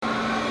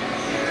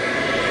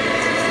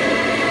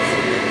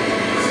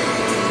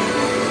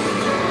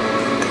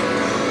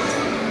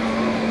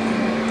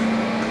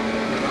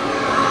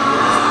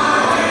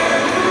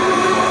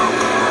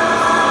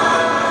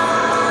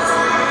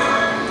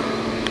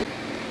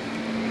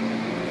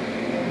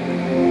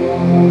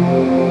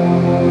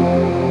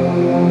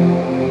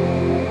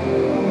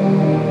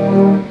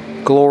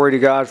Glory to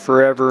God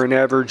forever and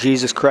ever.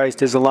 Jesus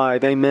Christ is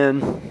alive.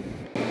 Amen.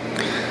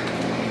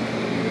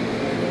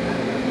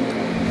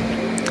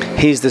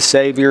 He's the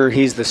Savior.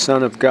 He's the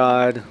Son of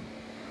God.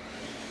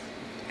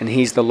 And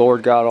He's the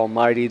Lord God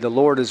Almighty. The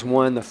Lord is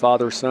one, the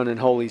Father, Son, and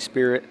Holy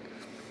Spirit.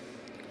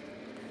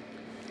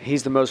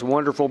 He's the most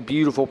wonderful,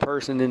 beautiful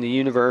person in the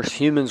universe.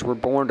 Humans were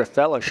born to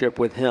fellowship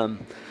with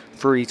Him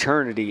for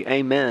eternity.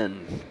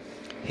 Amen.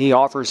 He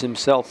offers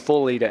Himself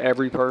fully to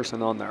every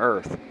person on the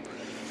earth.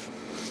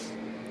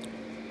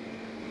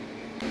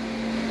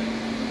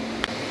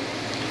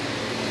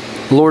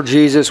 Lord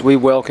Jesus, we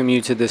welcome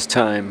You to this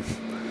time.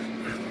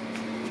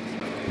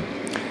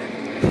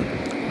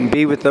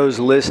 Be with those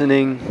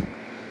listening.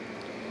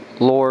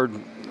 Lord,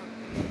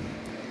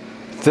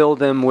 fill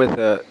them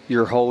with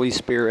Your Holy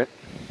Spirit.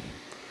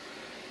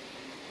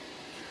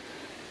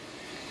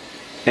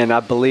 And I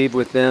believe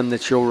with them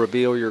that You'll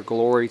reveal Your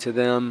glory to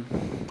them.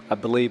 I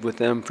believe with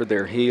them for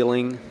their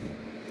healing.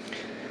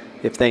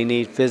 If they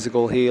need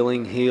physical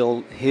healing,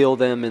 heal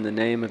them in the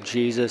name of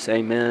Jesus.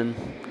 Amen.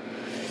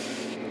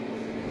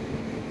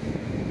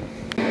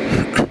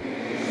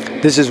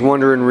 This is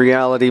Wonder in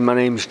Reality. My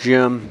name's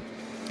Jim.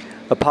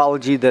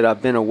 Apology that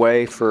I've been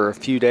away for a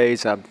few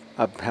days. I've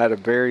had a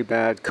very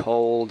bad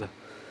cold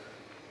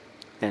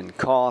and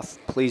cough.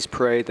 Please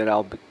pray that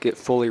I'll get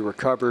fully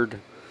recovered.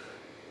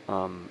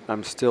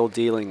 I'm still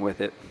dealing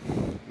with it,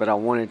 but I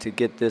wanted to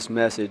get this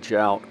message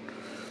out.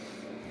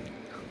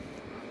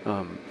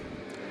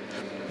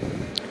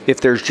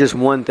 If there's just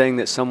one thing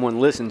that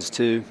someone listens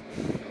to,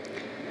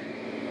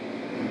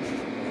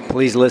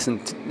 please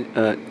listen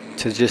to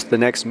just the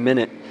next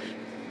minute.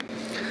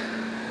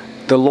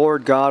 The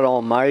Lord God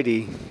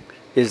Almighty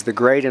is the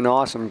great and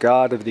awesome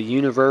God of the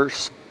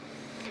universe,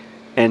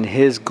 and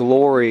His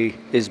glory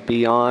is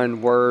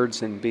beyond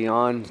words and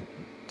beyond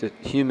the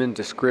human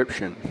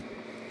description.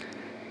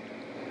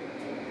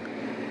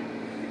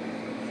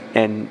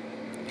 And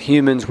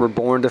humans were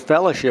born to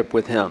fellowship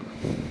with Him.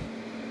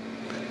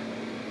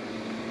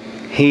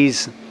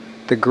 He's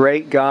the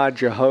great God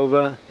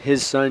Jehovah,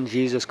 His Son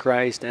Jesus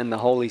Christ, and the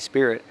Holy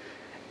Spirit.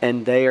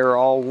 And they are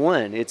all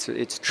one.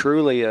 It's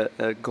truly a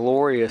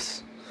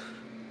glorious,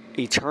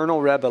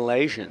 eternal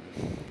revelation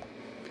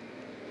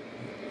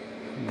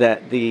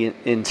that the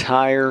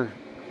entire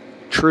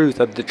truth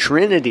of the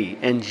Trinity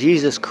and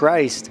Jesus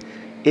Christ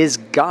is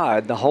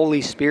God. The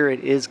Holy Spirit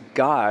is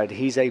God.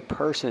 He's a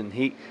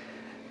person.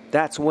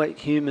 That's what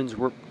humans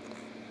were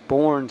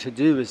born to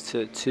do, is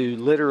to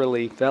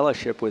literally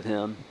fellowship with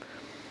Him.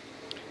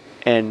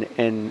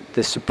 And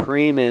the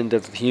supreme end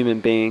of human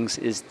beings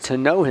is to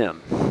know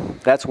Him.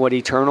 That's what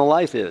eternal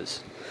life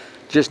is.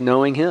 Just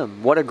knowing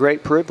Him. What a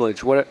great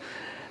privilege.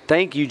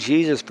 Thank You,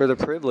 Jesus, for the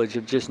privilege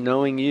of just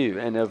knowing You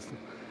and of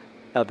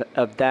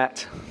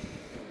that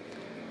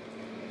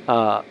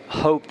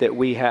hope that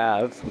we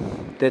have.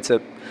 It's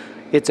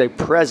a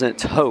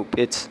present hope.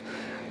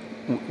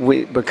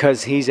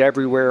 Because He's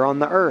everywhere on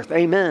the earth.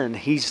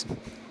 Amen.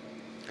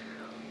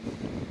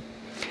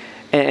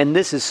 And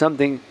this is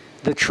something,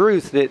 the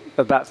truth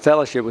about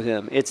fellowship with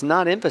Him, it's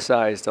not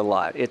emphasized a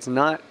lot. It's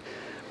not,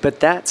 but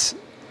that's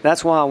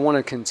why I want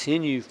to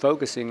continue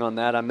focusing on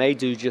that. I may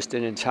do just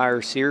an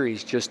entire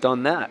series just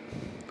on that.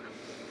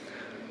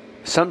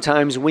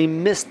 Sometimes we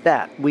miss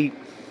that. We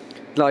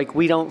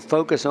don't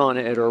focus on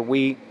it, or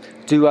we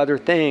do other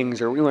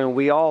things, or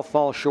we all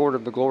fall short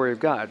of the glory of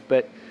God.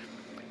 But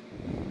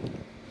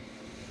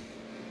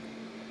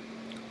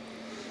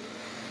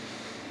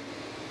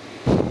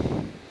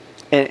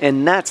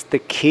And that's the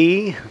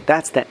key,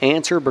 that's the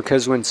answer,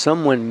 because when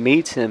someone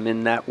meets Him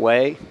in that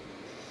way,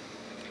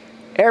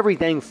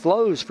 everything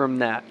flows from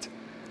that.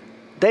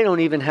 They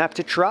don't even have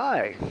to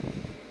try.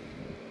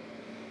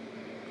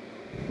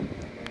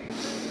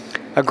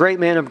 A great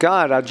man of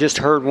God, I just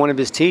heard one of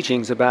his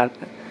teachings about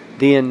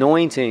the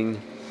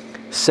anointing,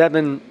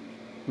 7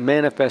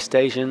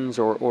 manifestations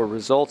or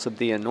results of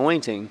the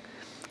anointing.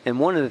 And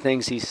one of the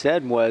things he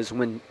said was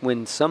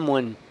when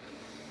someone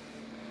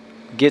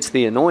gets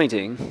the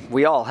anointing,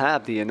 we all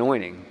have the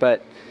anointing,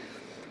 but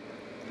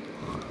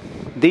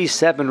these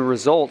 7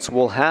 results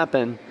will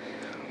happen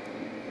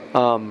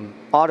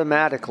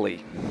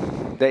automatically.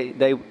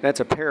 That's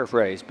a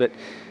paraphrase, but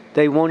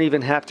they won't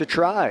even have to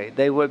try.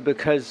 They would,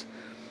 because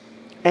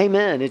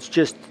amen, it's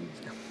just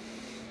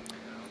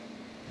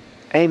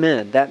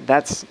amen.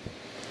 That's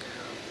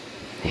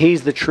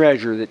He's the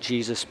treasure that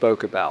Jesus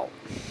spoke about.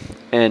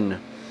 And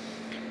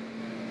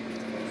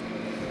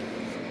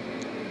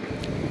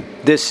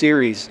this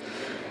series,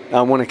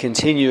 I want to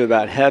continue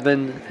about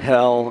heaven,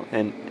 hell,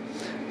 and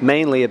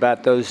mainly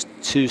about those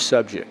 2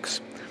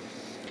 subjects.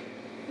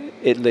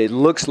 It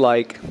looks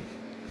like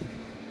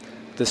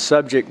the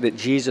subject that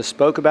Jesus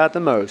spoke about the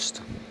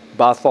most,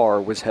 by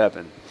far, was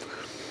heaven.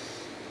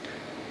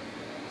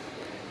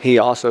 He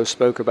also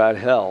spoke about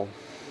hell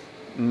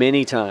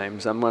many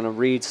times. I'm going to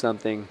read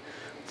something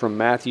from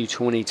Matthew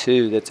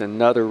 22 that's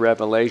another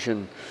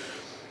revelation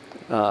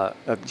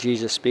of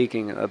Jesus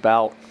speaking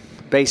about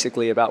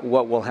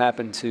what will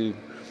happen to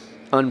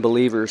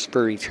unbelievers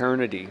for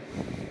eternity.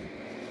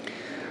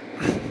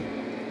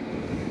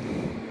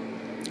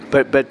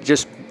 But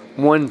just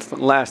one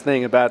last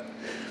thing about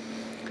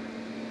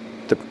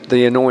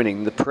the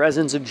anointing, the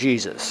presence of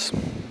Jesus.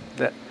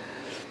 That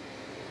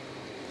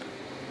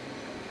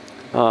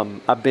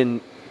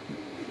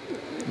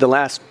the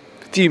last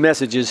few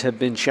messages have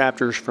been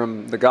chapters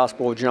from the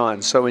Gospel of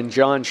John. So in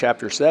John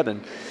chapter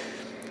 7,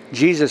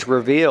 Jesus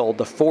revealed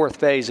the fourth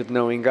phase of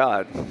knowing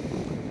God,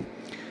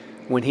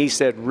 when he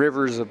said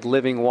rivers of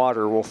living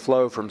water will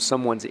flow from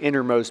someone's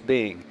innermost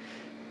being.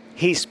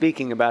 He's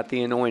speaking about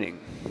the anointing.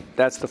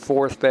 That's the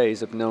fourth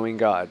phase of knowing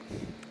God.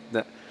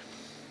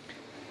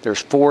 There's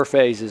 4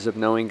 phases of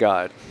knowing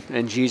God,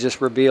 and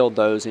Jesus revealed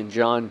those in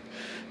John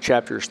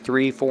chapters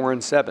 3, 4,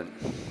 and 7.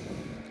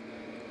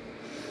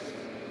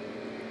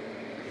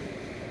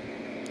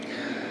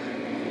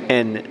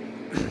 And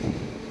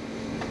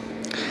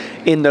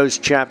in those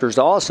chapters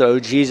also,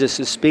 Jesus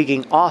is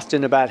speaking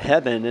often about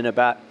heaven and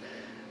about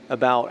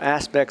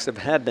aspects of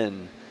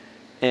heaven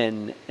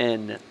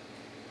and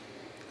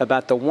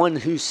about the one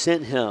who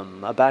sent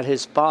him, about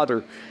his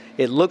Father.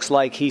 It looks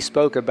like he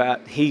spoke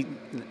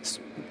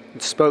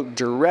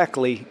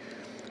directly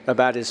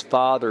about his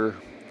Father,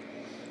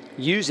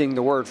 using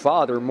the word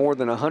Father more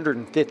than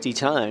 150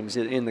 times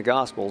in the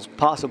Gospels,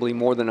 possibly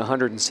more than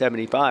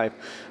 175.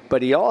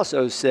 But he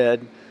also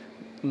said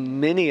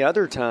many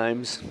other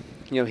times,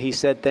 he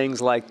said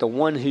things like the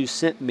one who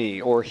sent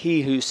me, or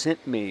he who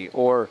sent me,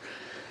 or,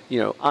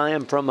 I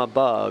am from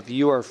above,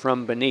 you are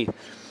from beneath.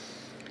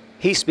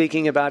 He's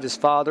speaking about his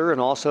Father and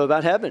also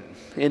about heaven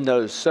in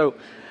those. So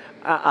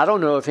I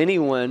don't know if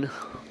anyone,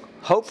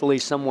 hopefully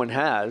someone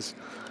has,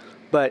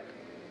 but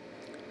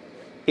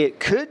it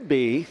could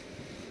be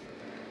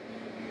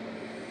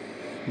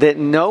that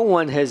no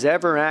one has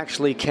ever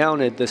actually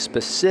counted the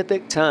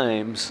specific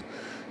times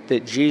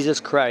that Jesus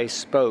Christ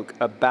spoke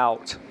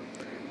about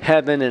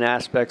heaven and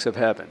aspects of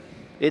heaven.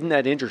 Isn't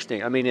that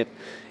interesting? I mean,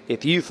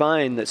 if you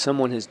find that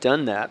someone has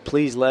done that,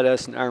 please let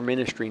us in our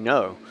ministry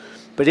know.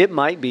 But it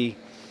might be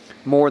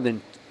more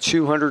than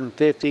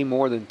 250,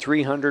 more than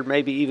 300,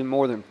 maybe even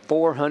more than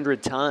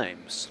 400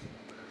 times.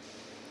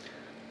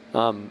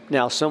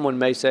 Now, someone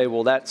may say,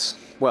 when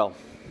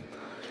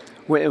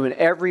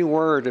every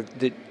word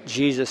that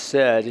Jesus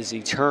said is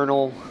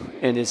eternal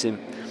and is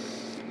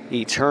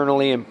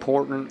eternally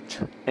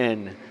important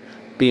and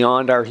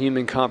beyond our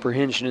human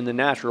comprehension in the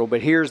natural.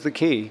 But here's the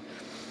key.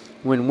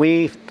 When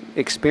we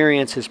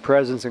experience his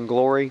presence and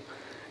glory,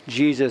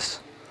 Jesus,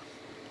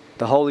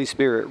 the Holy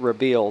Spirit,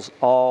 reveals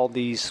all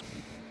these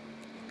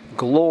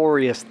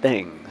glorious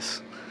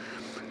things,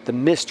 the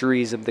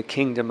mysteries of the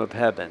kingdom of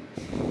heaven,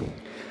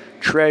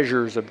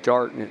 treasures of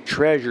darkness,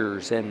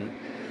 treasures and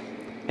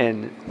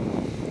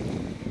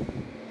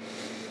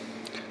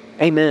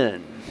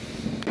amen.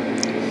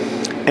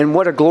 And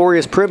what a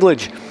glorious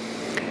privilege.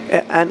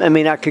 I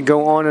mean, I could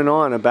go on and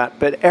on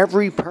but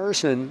every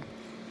person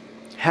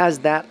has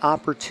that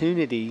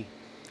opportunity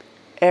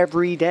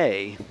every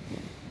day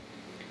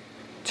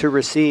to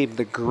receive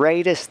the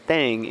greatest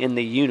thing in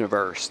the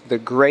universe, the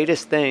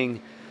greatest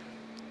thing,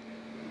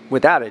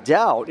 without a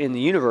doubt, in the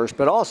universe,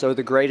 but also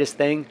the greatest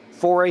thing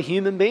for a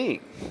human being.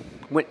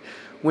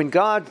 When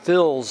God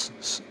fills,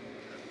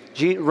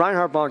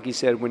 Reinhard Bonnke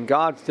said, when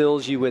God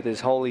fills you with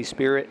his Holy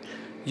Spirit,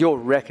 you'll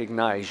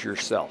recognize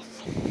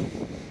yourself.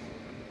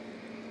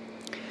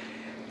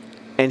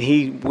 And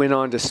he went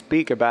on to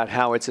speak about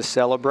how it's a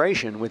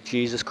celebration with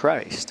Jesus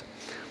Christ.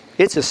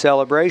 It's a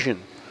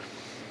celebration.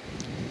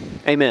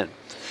 Amen.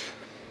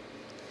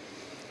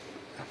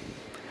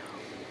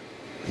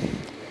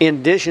 In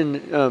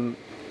addition,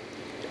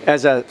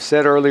 as I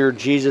said earlier,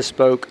 Jesus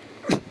spoke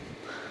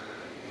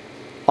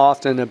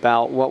often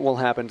about what will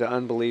happen to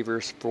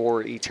unbelievers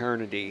for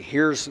eternity.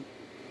 Here's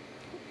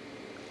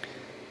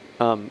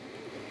a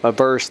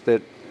verse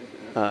that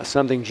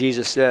something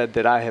Jesus said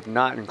that I have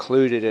not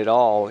included at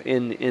all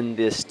in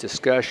this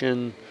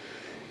discussion,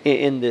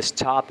 in this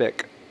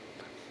topic,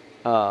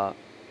 and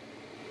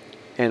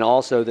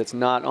also that's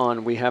not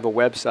on. We have a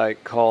website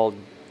called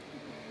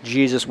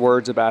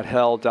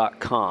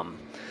JesusWordsAboutHell.com.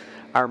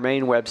 Our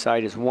main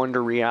website is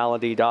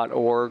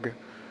wonderreality.org,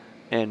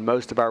 and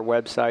most of our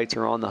websites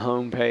are on the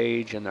home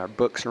page, and our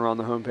books are on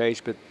the home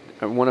page. But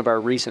one of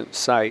our recent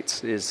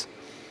sites is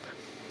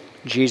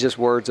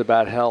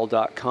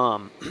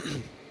JesusWordsAboutHell.com.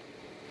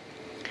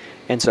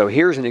 And so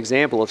here's an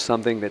example of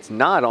something that's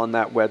not on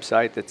that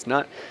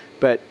website,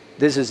 but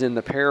this is in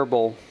the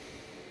parable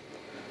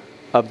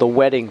of the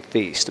wedding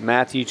feast,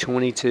 Matthew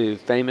 22,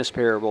 famous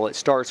parable. It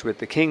starts with,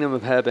 the kingdom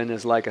of heaven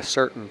is like a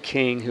certain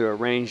king who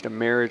arranged a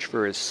marriage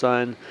for his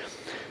son,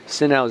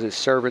 sent out his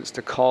servants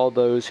to call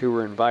those who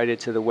were invited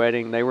to the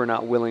wedding. They were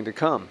not willing to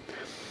come.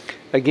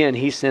 Again,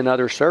 he sent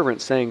other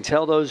servants saying,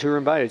 tell those who are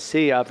invited,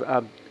 see,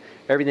 I've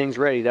everything's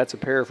ready. That's a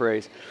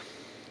paraphrase.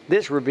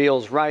 This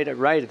reveals right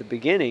at the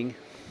beginning,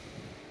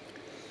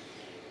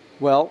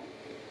 well,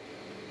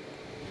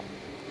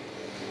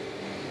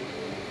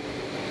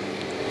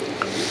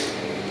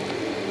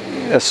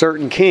 a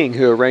certain king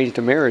who arranged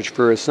a marriage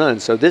for his son.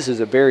 So this is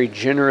a very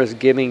generous,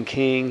 giving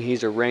king.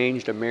 He's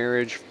arranged a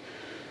marriage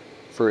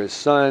for his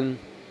son.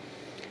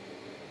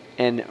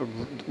 And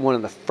one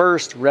of the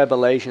first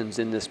revelations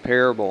in this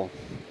parable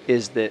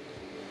is that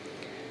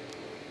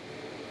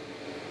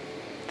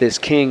this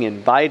king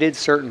invited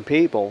certain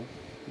people.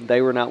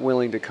 They were not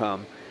willing to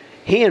come.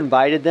 He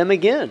invited them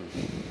again.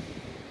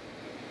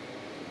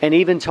 And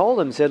even told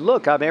them, said,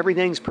 look,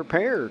 everything's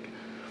prepared.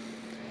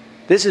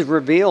 This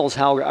reveals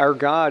how our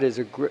God is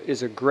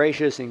a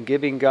gracious and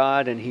giving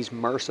God, and He's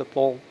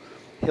merciful.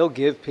 He'll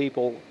give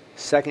people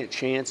second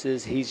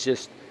chances. He's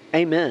just,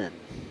 amen.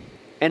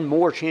 And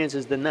more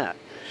chances than that.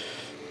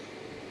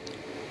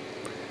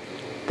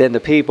 Then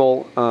the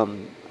people,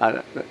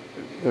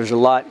 there's a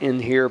lot in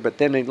here, but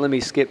then let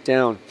me skip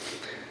down.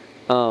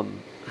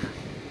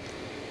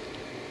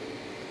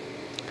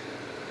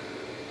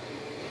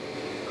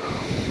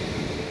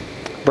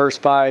 Verse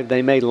 5,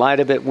 they made light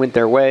of it, went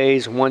their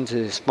ways, one to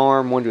his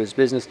farm, one to his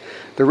business.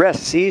 The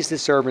rest seized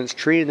his servants,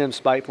 treated them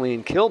spitefully,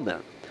 and killed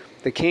them.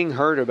 The king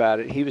heard about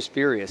it. He was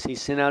furious. He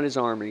sent out his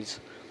armies.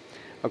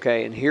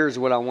 Okay, and here's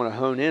what I want to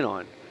hone in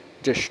on.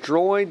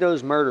 Destroyed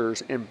those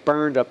murderers and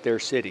burned up their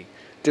city.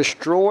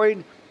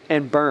 Destroyed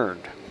and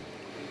burned.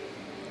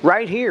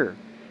 Right here.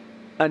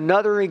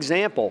 Another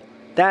example.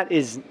 That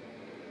is,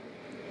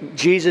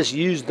 Jesus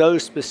used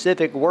those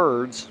specific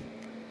words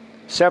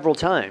several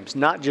times,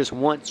 not just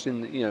once.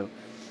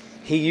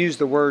 He used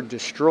the word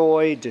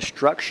destroy,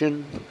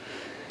 destruction,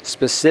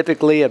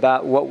 specifically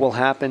about what will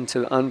happen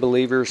to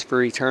unbelievers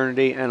for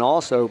eternity, and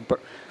also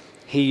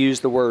he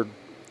used the word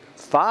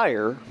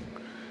fire.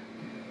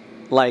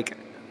 Like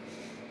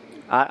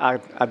I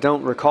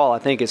don't recall. I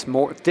think it's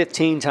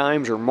 15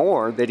 times or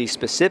more that he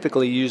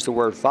specifically used the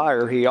word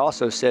fire. He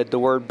also said the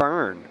word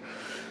burn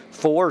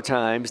 4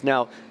 times.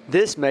 Now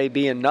this may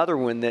be another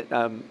one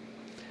that.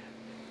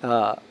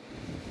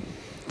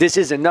 This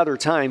is another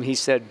time he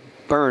said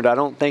burned. I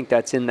don't think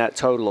that's in that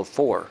total of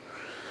 4.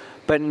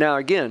 But now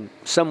again,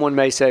 someone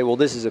may say, well,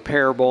 this is a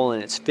parable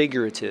and it's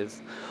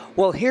figurative.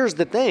 Well, here's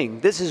the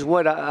thing. This is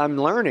what I'm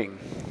learning.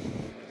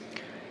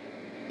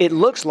 It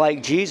looks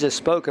like Jesus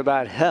spoke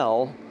about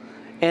hell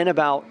and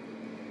about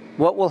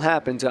what will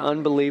happen to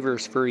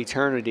unbelievers for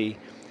eternity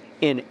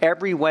in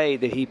every way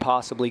that he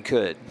possibly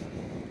could.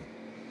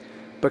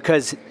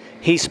 Because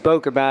he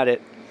spoke about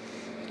it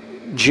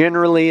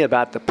generally,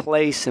 about the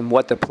place and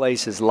what the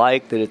place is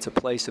like, that it's a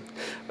place of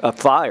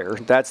fire.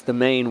 That's the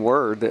main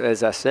word,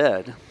 as I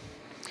said.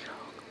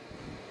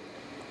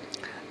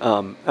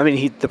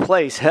 The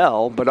place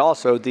hell, but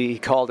also he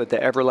called it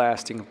the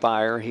everlasting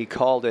fire. He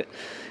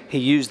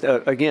used,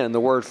 again, the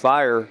word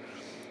fire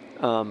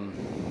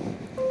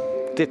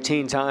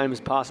 15 times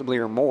possibly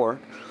or more.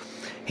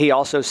 He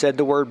also said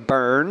the word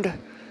burned.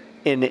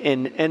 And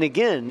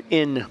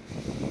again,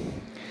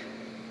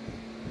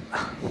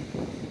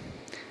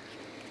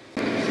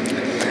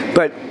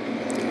 but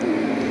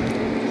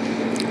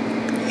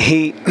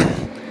he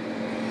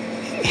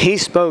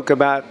spoke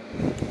about,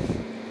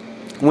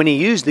 when he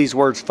used these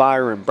words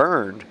fire and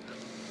burned,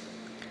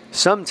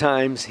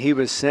 sometimes he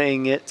was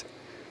saying it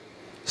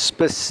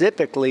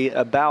specifically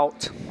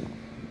about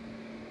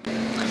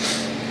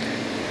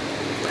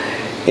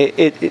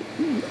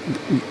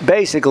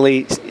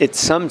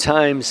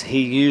sometimes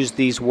he used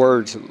these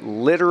words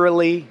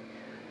literally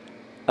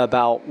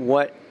about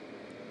what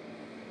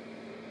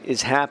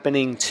is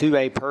happening to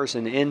a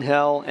person in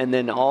hell, and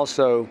then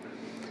also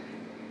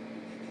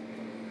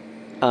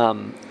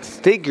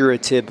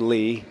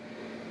figuratively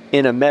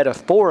in a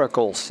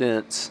metaphorical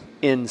sense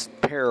in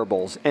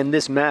parables. And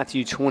this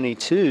Matthew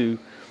 22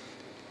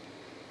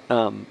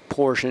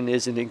 portion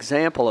is an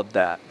example of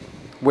that,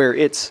 where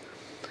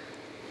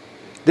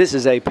this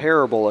is a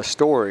parable, a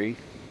story.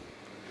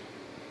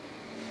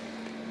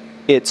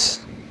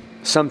 It's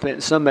some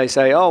may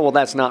say, oh, well,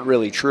 that's not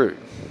really true.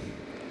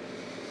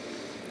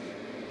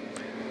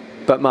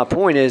 But my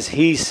point is,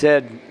 he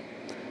said,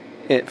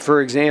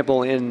 for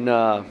example, in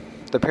the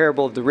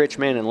parable of the rich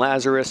man and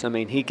Lazarus,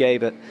 he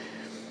gave it.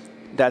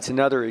 That's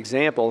another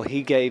example.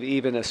 He gave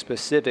even a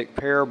specific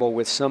parable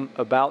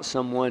about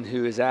someone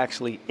who is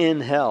actually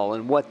in hell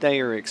and what they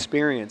are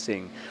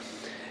experiencing,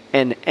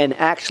 and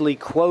actually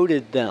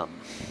quoted the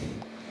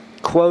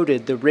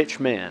rich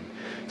man,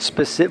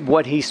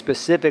 what he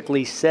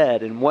specifically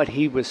said and what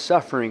he was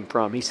suffering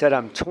from. He said,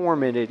 I'm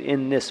tormented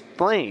in this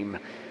flame.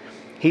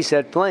 He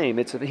said flame.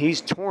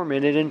 He's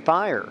tormented in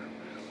fire.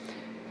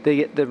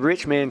 The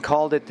rich man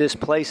called it this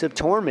place of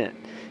torment.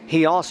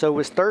 He also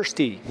was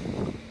thirsty.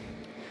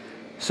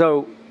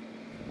 So,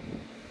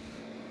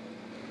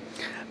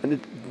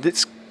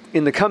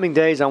 in the coming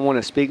days, I want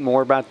to speak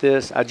more about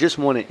this. I just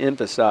want to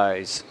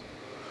emphasize,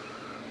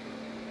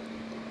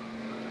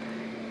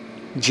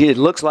 it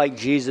looks like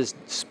Jesus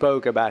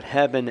spoke about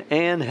heaven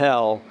and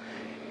hell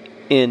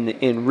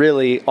in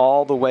really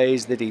all the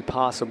ways that he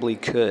possibly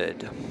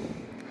could.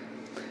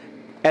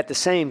 At the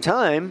same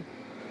time,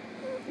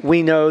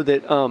 we know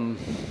that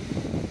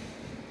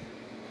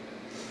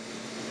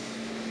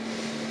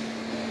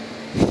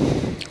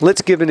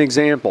let's give an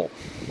example.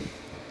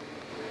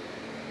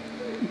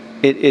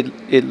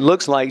 It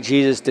looks like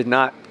Jesus did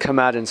not come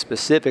out and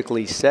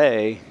specifically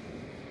say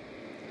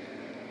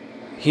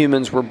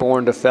humans were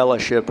born to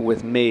fellowship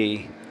with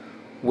me,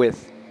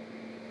 with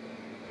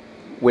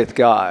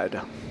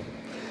God.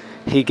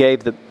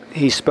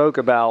 He spoke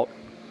about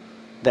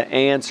the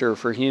answer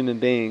for human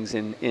beings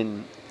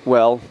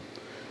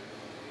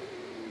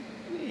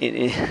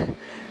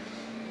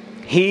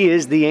He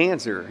is the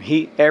answer.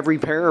 Every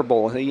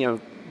parable,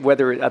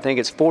 whether I think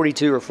it's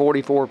 42 or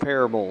 44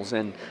 parables,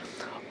 and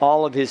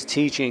all of his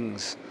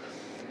teachings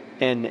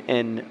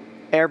and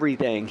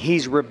everything,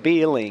 he's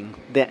revealing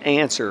the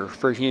answer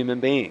for human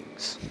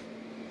beings.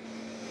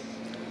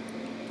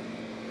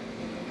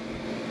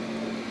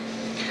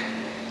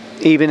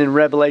 Even in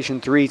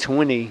Revelation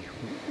 3:20,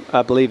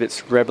 I believe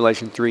it's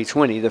Revelation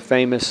 3:20, the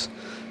famous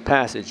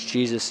passage,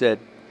 Jesus said,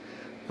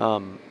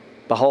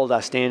 "Behold,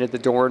 I stand at the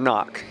door and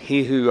knock.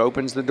 He who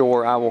opens the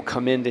door, I will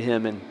come into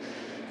him and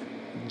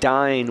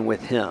dine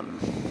with him,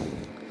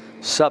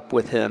 sup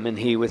with him, and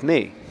he with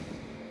me."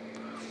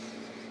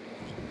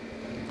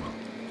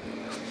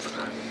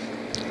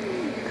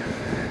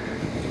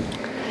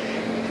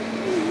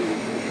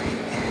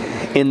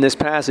 In this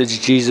passage,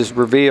 Jesus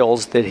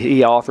reveals that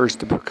he offers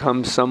to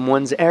become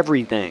someone's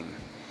everything.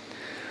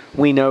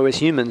 We know as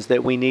humans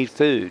that we need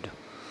food.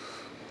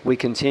 We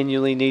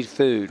continually need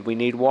food. We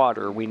need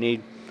water. We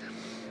need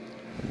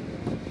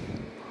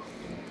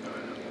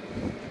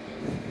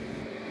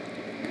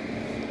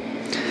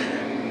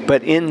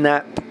But in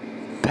that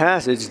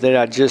passage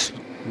that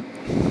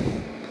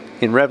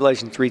in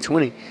Revelation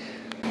 3:20,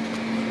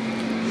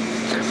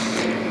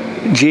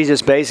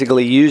 Jesus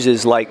basically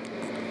uses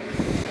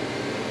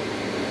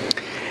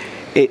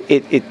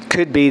it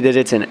could be that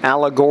it's an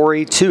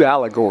allegory, two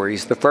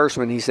allegories. The first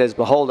one, he says,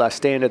 "Behold, I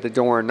stand at the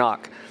door and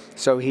knock."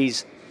 So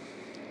he's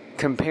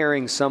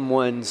comparing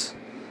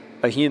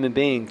a human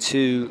being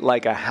to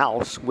like a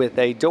house with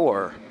a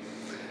door.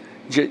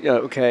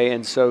 Okay,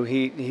 and so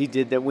he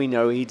did that. We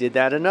know he did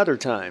that another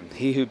time.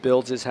 He who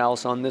builds his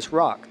house on this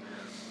rock.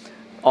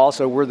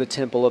 Also, we're the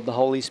temple of the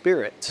Holy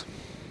Spirit.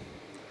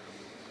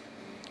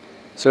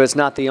 So it's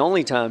not the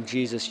only time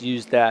Jesus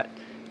used that.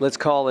 Let's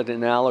call it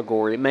an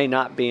allegory. It may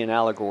not be an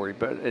allegory,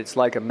 but it's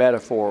like a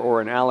metaphor or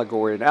an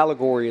allegory. An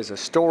allegory is a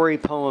story,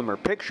 poem, or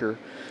picture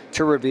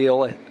to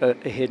reveal a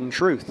hidden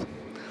truth.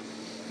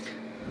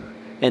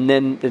 And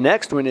then the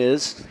next one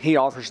is he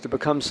offers to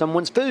become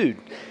someone's food.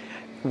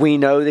 We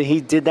know that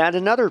he did that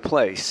another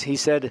place. He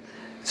said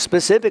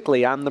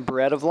specifically, "I'm the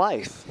bread of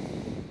life.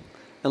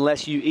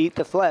 Unless you eat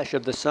the flesh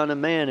of the Son of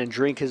Man and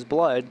drink his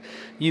blood,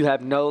 you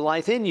have no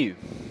life in you."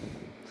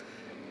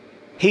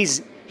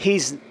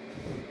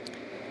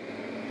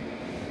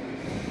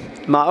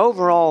 My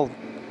overall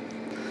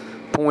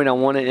point I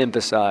want to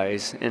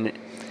emphasize, and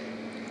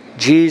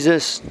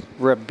Jesus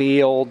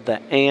revealed the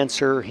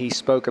answer. He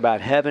spoke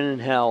about heaven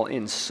and hell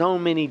in so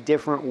many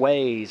different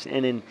ways,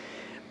 and in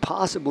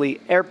possibly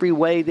every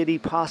way that he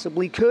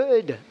possibly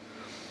could.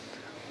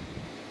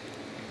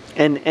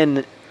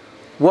 And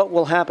what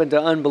will happen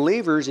to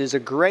unbelievers is a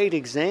great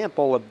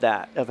example of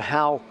that, of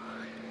how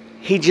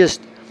he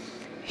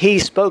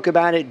spoke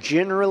about it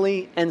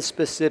generally and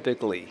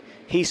specifically.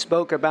 He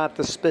spoke about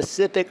the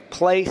specific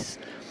place,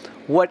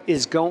 what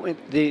is going,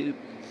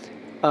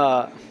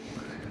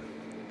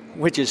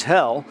 which is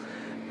hell.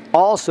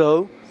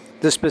 Also,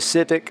 the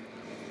specific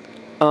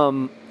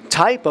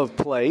type of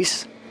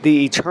place,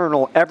 the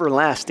eternal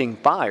everlasting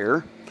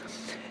fire.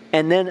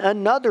 And then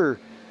another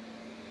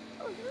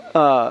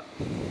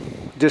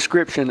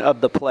description of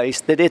the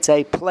place, that it's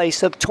a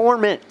place of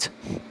torment.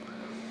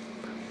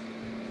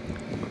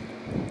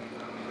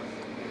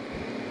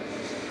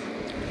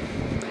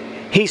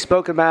 He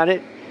spoke about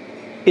it.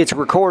 It's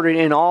recorded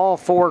in all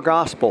four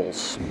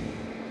Gospels.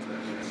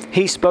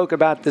 He spoke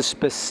about the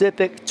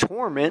specific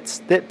torments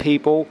that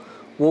people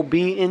will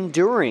be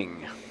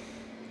enduring.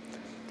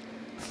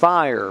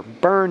 Fire,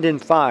 burned in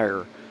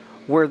fire,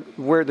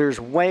 where there's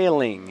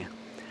wailing,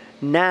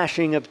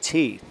 gnashing of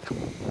teeth,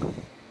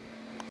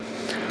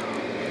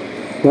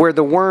 where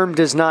the worm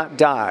does not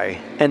die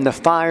and the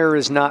fire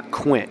is not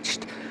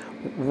quenched,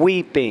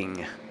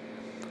 weeping,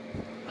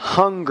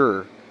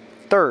 hunger,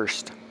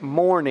 thirst,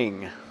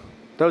 mourning.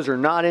 Those are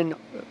not in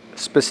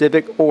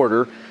specific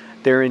order.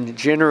 They're in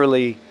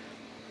generally,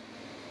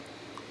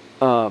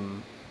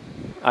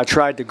 I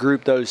tried to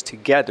group those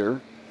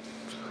together.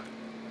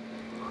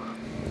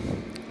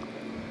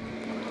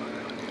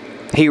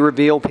 He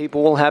revealed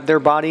people will have their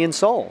body and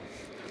soul.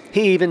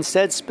 He even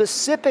said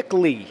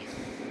specifically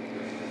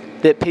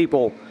that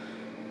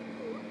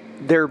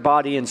their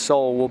body and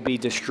soul will be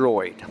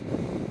destroyed.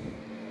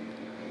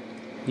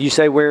 You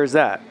say, where is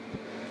that?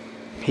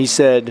 He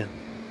said,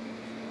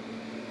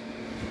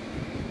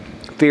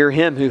 "Fear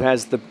him who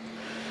has the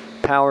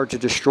power to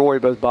destroy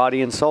both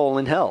body and soul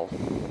in hell."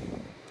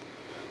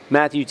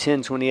 Matthew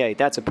 10:28.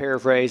 That's a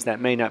paraphrase. That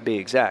may not be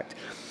exact.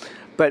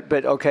 But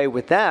okay,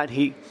 with that,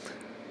 he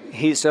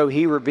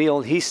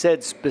revealed, he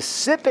said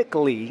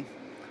specifically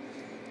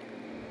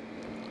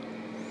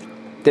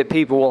that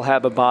people will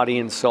have a body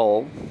and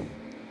soul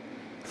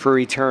for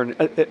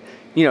eternity,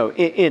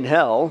 in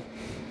hell.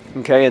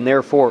 Okay, and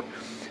therefore,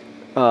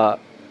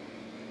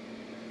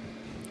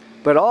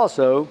 But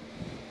also,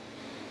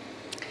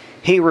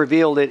 he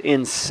revealed it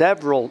in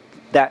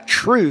that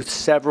truth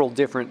several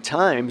different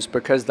times,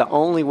 because the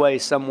only way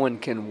someone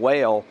can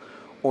wail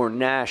or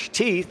gnash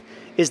teeth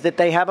is that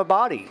they have a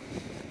body.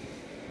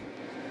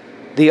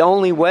 The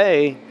only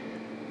way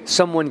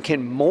someone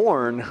can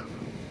mourn,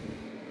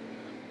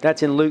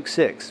 that's in Luke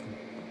 6.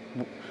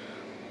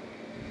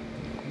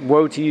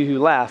 Woe to you who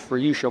laugh, for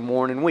you shall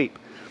mourn and weep.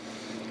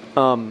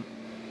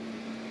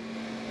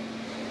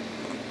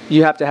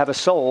 You have to have a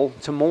soul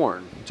to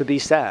mourn, to be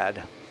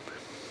sad.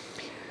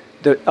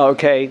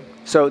 He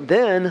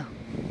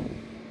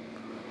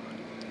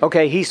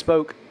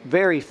spoke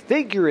very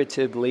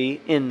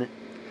figuratively in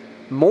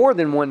more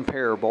than one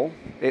parable.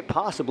 It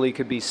possibly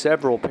could be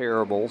several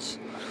parables.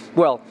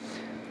 Well,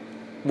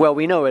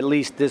 we know at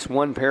least this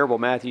one parable,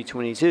 Matthew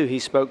 22, he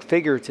spoke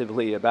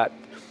figuratively about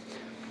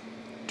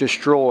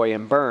destroy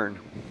and burn.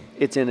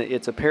 It's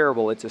a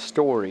parable. It's a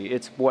story.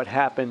 It's what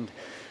happened.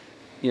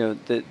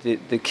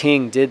 The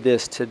king did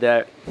this to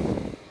that.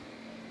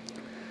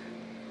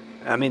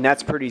 I mean,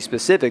 that's pretty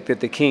specific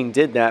that the king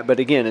did that. But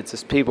again, it's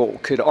just people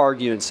could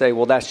argue and say,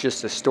 well, that's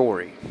just a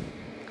story.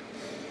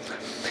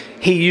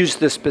 He used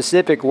the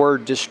specific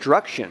word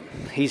destruction.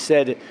 He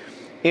said,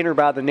 enter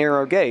by the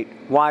narrow gate.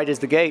 Wide is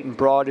the gate and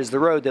broad is the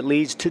road that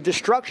leads to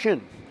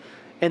destruction.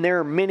 And there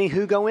are many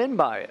who go in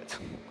by it.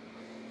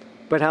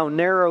 But how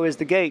narrow is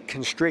the gate,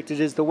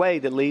 constricted is the way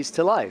that leads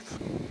to life.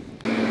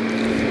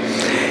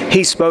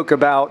 He spoke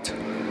about,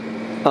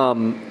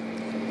 in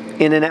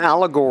an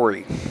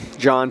allegory,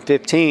 John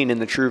 15 in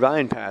the True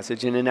Vine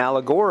passage, in an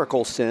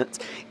allegorical sense,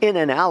 in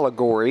an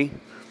allegory,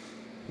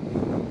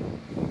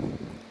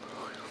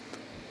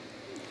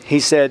 he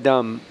said,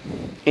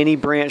 any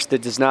branch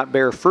that does not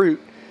bear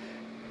fruit.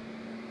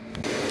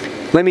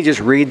 Let me just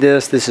read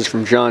this. This is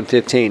from John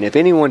 15. If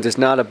anyone does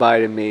not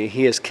abide in me,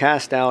 he is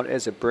cast out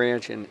as a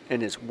branch and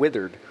is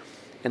withered.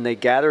 And they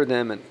gather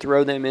them and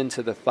throw them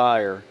into the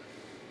fire,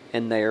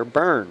 and they are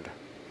burned.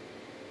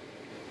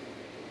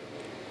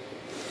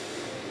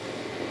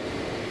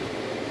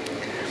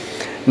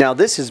 Now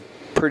this is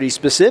pretty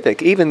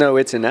specific. Even though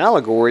it's an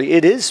allegory,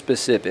 it is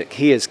specific.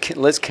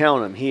 Let's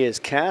count them. He is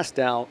cast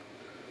out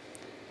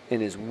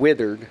and is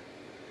withered.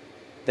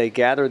 They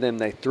gather them,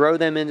 they throw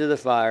them into the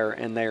fire,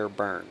 and they are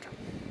burned.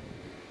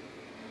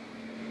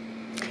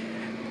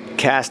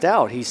 Cast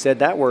out, he said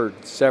that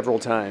word several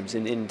times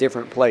in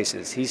different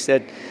places. He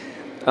said,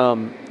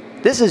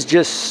 this is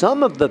just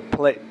some of the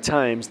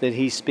times that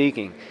he's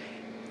speaking.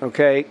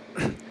 Okay?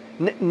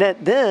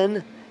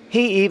 Then,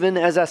 he even,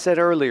 as I said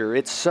earlier,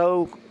 it's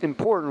so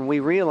important we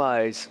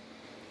realize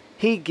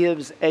he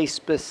gives a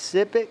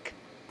specific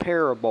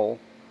parable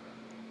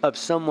of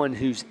someone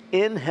who's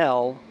in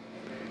hell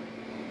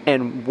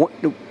and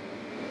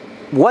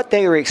what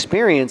they are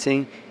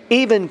experiencing,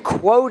 even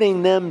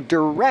quoting them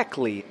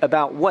directly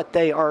about what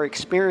they are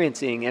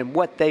experiencing and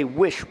what they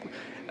wish.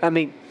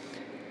 And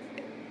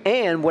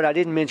what I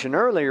didn't mention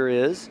earlier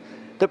is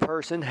the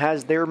person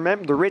has the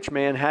rich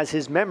man has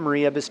his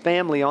memory of his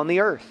family on the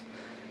earth.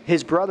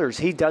 His brothers,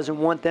 he doesn't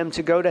want them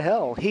to go to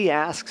hell. He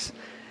asks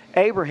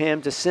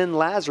Abraham to send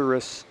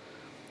Lazarus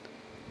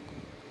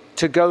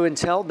to go and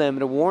tell them,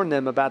 to warn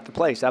them about the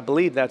place. I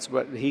believe that's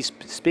what he's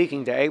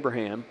speaking to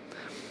Abraham.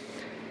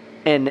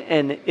 And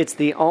it's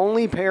the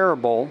only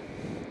parable,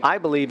 I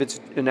believe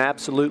it's an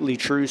absolutely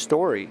true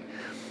story.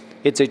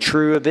 It's a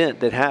true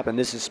event that happened.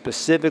 This has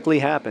specifically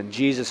happened.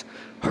 Jesus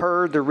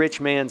heard the rich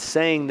man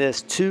saying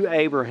this to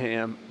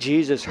Abraham.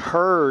 Jesus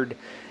heard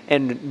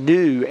and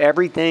knew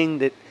everything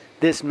that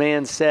this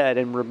man said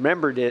and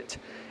remembered it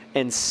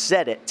and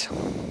said it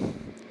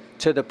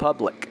to the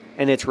public.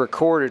 And it's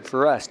recorded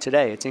for us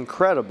today. It's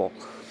incredible.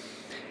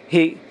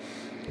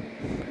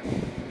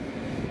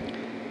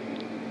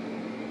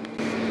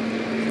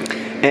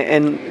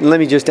 And let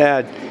me just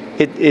add,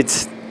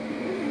 it's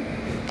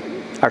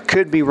I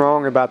could be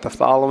wrong about the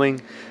following,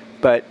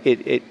 but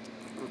it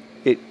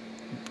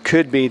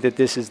could be that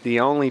this is the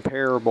only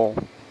parable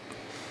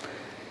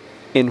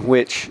in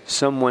which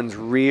someone's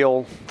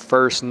real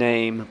first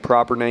name,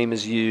 proper name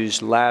is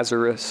used,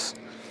 Lazarus.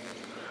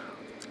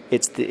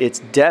 It's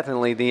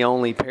definitely the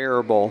only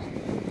parable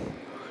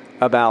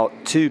about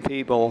two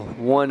people,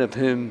 one of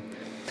whom,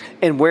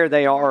 and where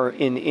they are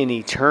in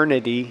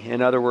eternity.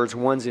 In other words,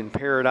 one's in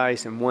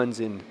paradise and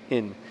one's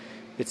in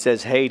it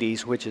says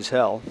Hades, which is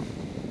hell.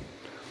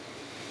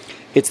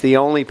 It's the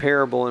only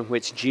parable in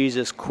which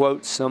Jesus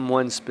quotes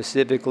someone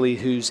specifically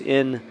who's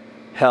in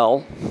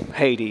hell,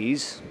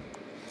 Hades.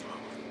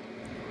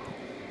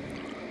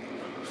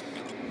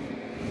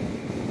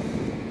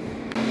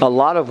 A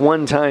lot of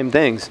one-time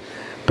things.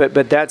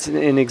 But that's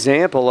an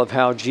example of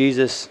how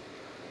Jesus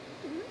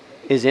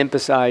is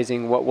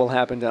emphasizing what will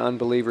happen to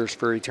unbelievers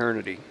for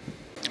eternity.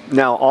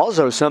 Now,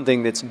 also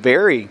something that's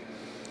very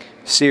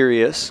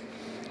serious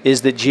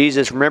is that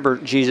Jesus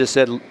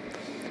said,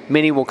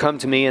 many will come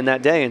to me in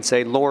that day and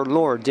say, Lord,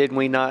 Lord, did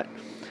we not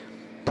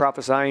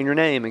prophesy in your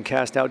name and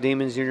cast out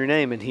demons in your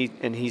name? And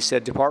he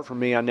said, depart from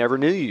me, I never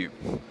knew you.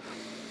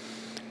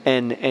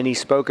 And he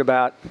spoke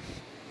about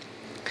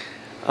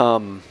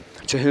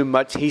To whom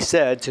much, he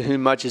said, to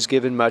whom much is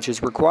given, much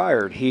is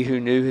required. He who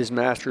knew his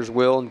master's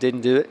will and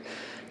didn't do it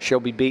shall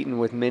be beaten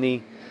with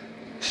many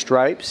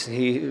stripes.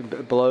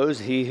 Blows.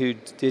 He who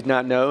did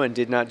not know and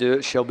did not do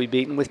it shall be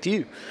beaten with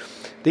few.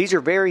 These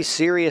are very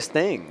serious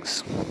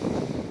things.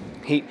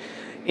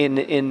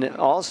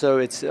 Also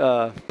it's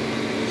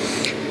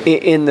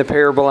in the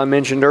parable I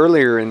mentioned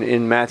earlier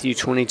in Matthew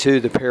 22,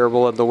 the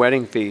parable of the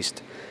wedding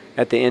feast.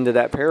 At the end of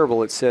that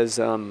parable, it says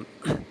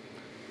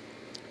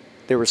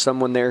there was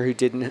someone there who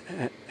didn't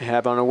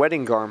have on a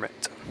wedding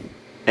garment.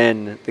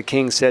 And the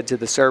king said to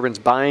the servants,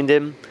 bind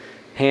him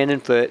hand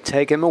and foot,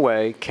 take him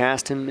away,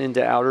 cast him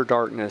into outer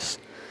darkness.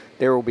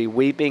 There will be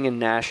weeping and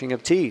gnashing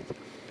of teeth.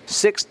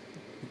 6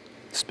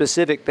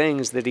 specific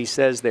things that he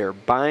says there.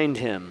 Bind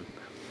him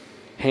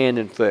hand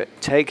and foot,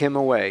 take him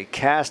away,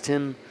 cast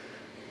him,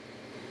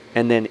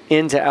 and then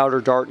into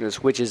outer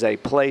darkness, which is a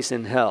place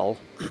in hell.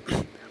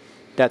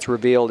 That's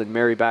revealed in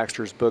Mary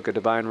Baxter's book, A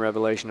Divine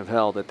Revelation of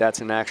Hell, that's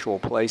an actual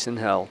place in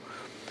hell.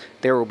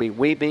 There will be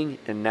weeping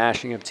and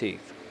gnashing of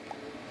teeth.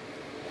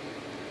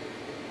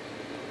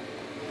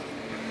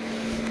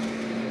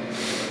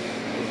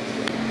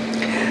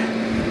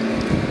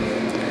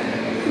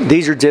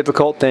 These are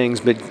difficult things,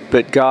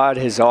 but God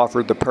has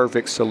offered the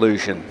perfect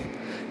solution.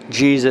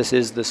 Jesus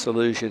is the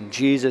solution.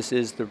 Jesus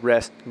is the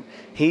rest.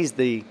 He's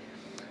the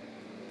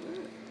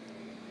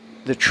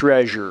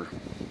treasure.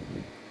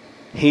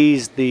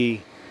 He's the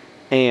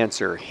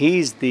answer.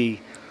 He's the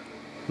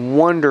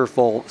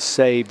wonderful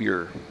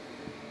Savior.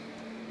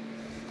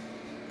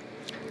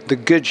 The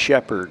Good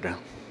Shepherd.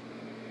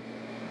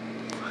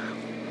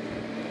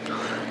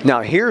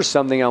 Now, here's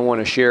something I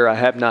want to share I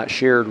have not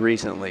shared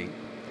recently.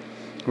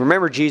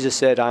 Remember, Jesus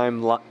said,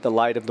 I'm the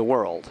light of the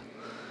world.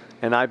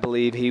 And I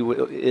believe He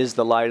is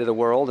the light of the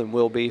world and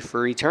will be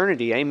for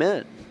eternity.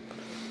 Amen.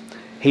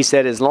 He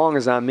said, as long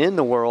as I'm in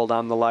the world,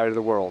 I'm the light of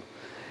the world.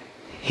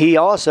 He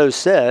also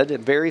said,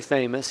 very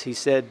famous, He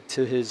said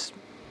to His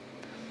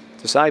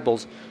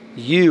disciples,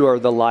 you are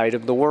the light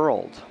of the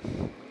world.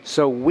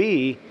 So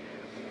we,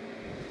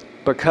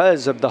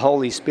 because of the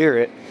Holy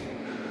Spirit,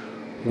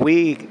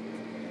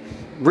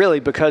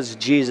 because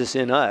Jesus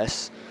in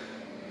us,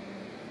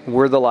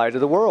 we're the light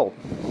of the world.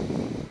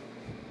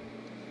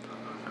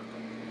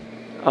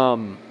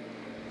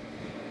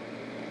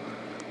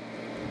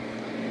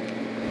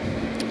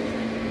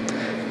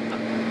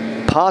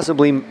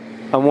 Possibly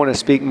I want to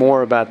speak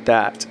more about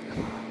that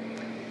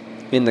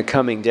in the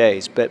coming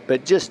days,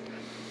 but just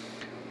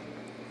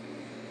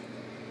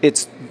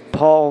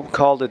Paul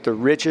called it the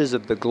riches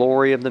of the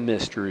glory of the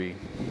mystery.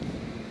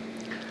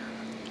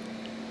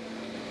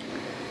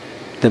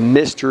 The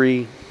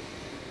mystery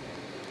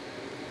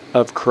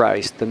of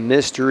Christ, the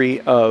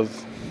mystery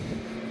of,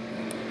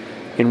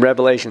 in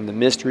Revelation, the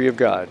mystery of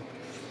God.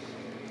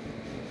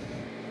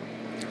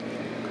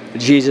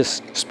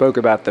 Jesus spoke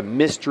about the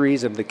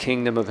mysteries of the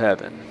kingdom of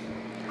heaven.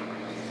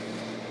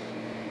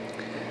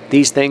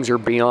 These things are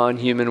beyond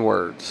human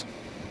words.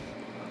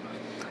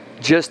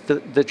 Just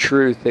the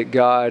truth that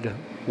God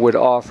would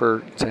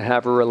offer to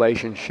have a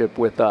relationship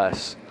with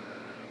us.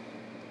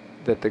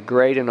 That the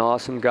great and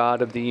awesome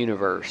God of the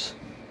universe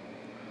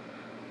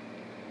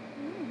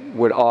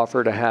would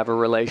offer to have a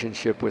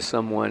relationship with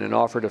someone and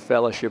offer to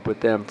fellowship with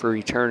them for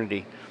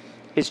eternity.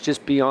 It's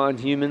just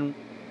beyond human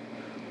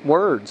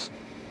words.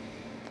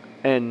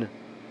 And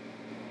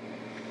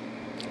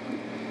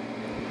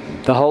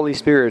the Holy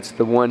Spirit's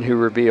the one who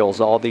reveals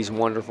all these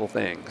wonderful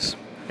things.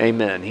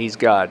 Amen. He's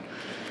God.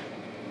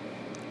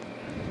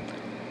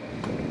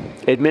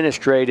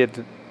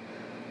 Administrative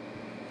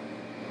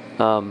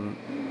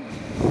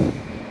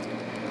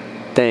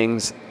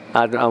things.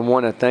 I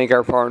want to thank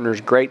our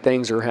partners. Great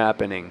things are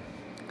happening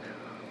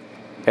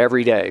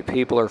every day.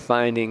 People are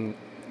finding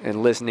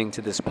and listening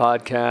to this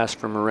podcast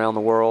from around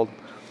the world.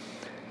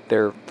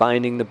 They're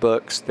finding the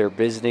books. They're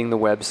visiting the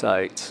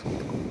websites.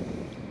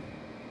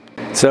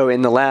 So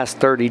in the last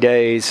 30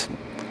 days,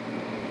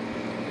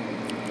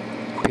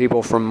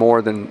 people from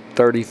more than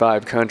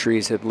 35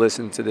 countries have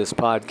listened to this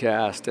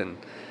podcast. And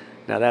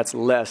now that's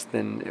less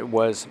than it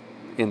was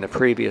in the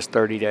previous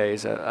 30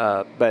 days.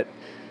 But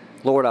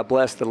Lord, I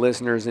bless the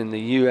listeners in the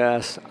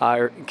U.S.,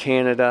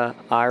 Canada,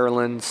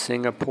 Ireland,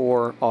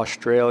 Singapore,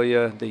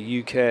 Australia,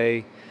 the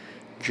UK,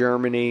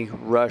 Germany,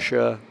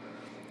 Russia,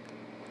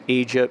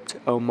 Egypt,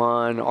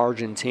 Oman,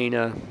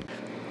 Argentina,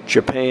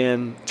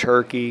 Japan,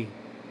 Turkey,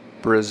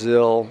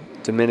 Brazil,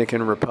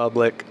 Dominican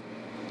Republic,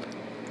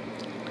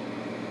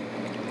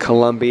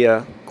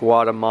 Colombia,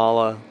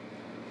 Guatemala,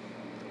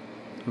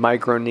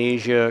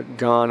 Micronesia,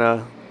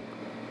 Ghana,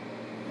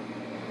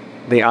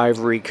 the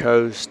Ivory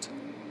Coast,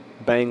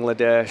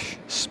 Bangladesh,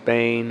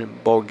 Spain,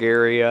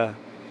 Bulgaria,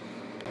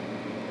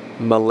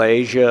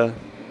 Malaysia,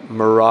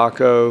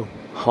 Morocco,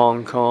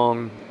 Hong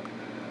Kong,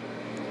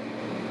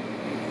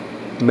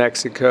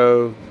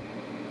 Mexico,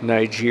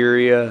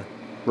 Nigeria,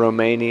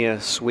 Romania,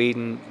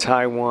 Sweden,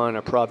 Taiwan,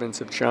 a province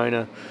of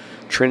China,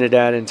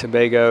 Trinidad and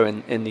Tobago,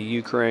 and the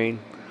Ukraine,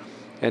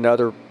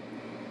 and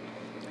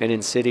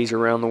in cities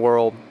around the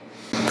world.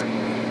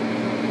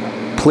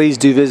 Please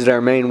do visit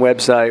our main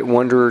website,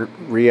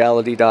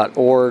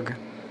 wonderreality.org.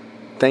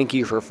 Thank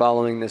you for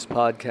following this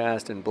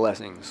podcast, and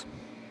blessings.